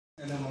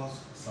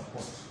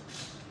support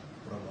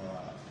from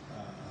our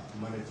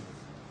management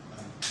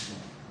and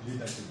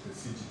leadership, the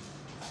CG.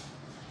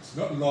 It's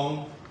not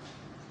long,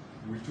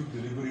 we took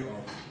delivery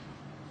of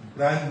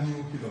brand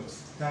new hillocks,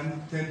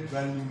 10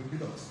 brand new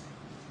hillocks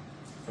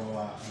for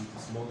our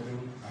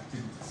anti-smuggling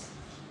activities.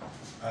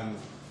 And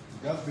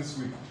just this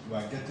week, we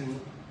are getting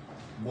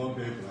more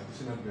vehicles,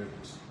 additional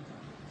vehicles.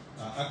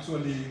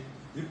 Actually,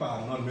 if I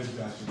had not made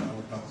that, I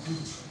would have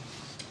put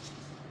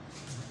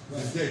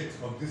the date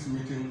of this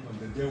meeting on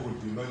the day we'll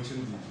be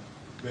launching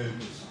the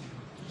vehicles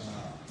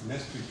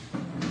next week.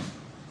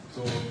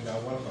 So you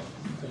are welcome.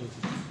 Thank you.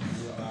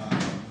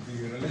 The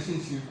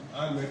relationship,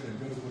 I made a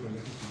very good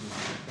relationship with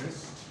the press.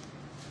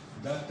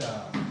 That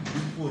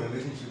beautiful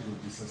relationship will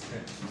be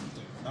sustained.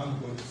 I'm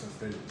going to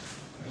sustain it.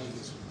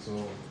 So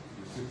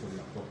you seek for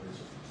your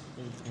cooperation.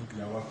 Thank you.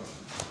 You are welcome.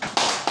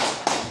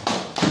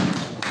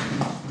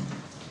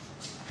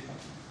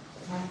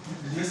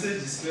 The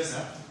message is clear,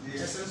 sir. The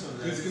essence of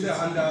the it's clear,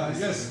 and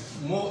yes,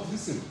 more,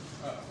 listen.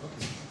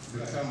 Okay,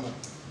 the chairman.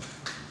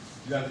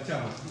 You are the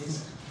chairman.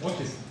 Yes.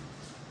 Okay.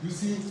 You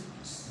see,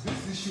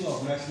 this issue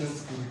of national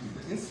security,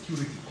 the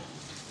insecurity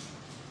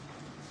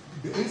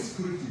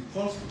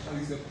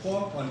is a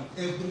call on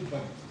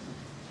everybody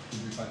to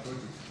be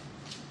patriotic.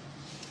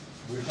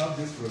 We have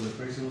these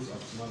proliferations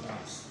of small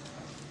arms.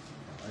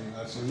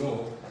 As you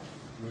know,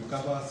 we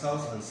cover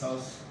south and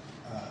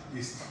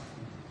south-east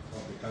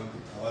of the country.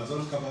 Our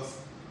zone covers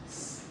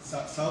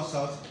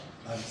south-south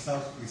and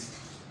south-east.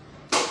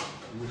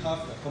 We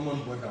have a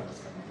common border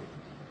with Cameroon.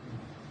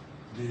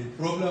 The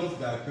problems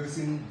they are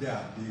facing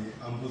there,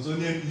 the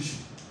Ambazonian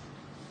issue,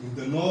 in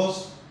the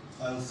north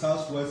and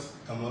southwest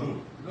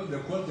Cameroon, they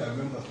call their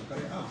members to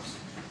carry arms.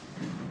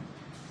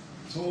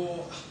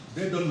 So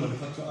they don't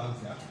manufacture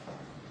arms there.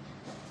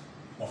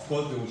 Of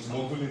course, they will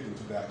smuggle it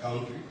into their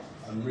country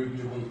and maybe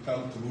even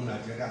come through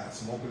Nigeria and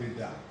smuggle it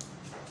there.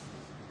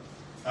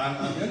 And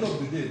at the end of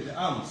the day, the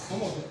arms,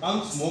 some of the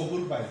arms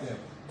smuggled by them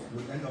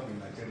will end up in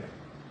Nigeria.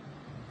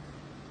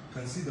 You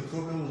can see the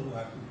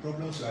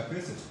problems we are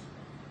facing.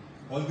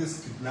 All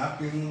this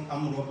kidnapping,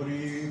 armed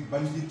robbery,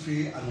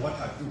 banditry, and what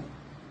have you.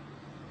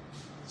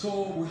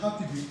 So we have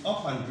to be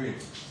up and doing.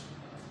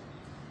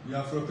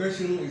 Your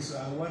profession is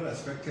well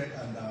respected,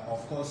 and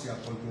of course your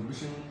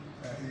contribution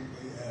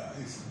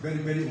is very,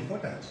 very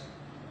important.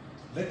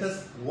 Let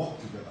us work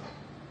together.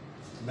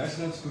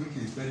 National security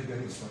is very,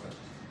 very important.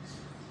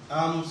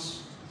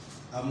 Arms,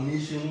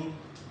 ammunition,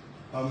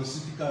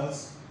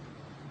 pharmaceuticals,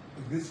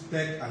 this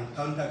tech and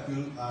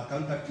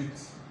counterfeit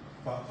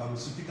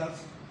pharmaceuticals,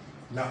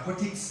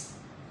 narcotics,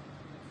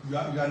 you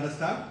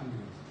understand?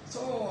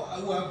 So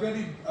we are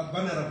very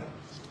vulnerable.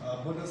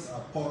 Our borders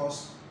are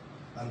porous,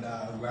 and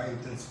we are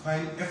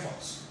intensifying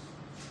efforts.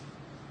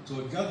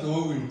 So just the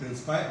way we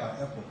intensify our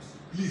efforts,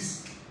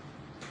 please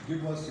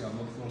give us your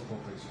maximum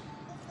cooperation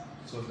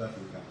so that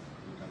we can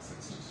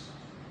succeed.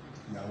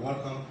 You are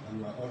welcome,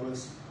 and we are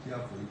always here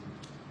for you.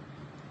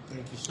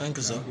 Thank you, sir. Thank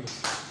you, sir.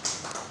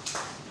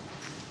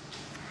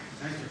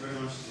 Thank you very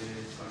much,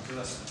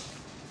 Controller, sir.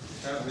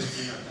 Without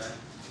wasting your time.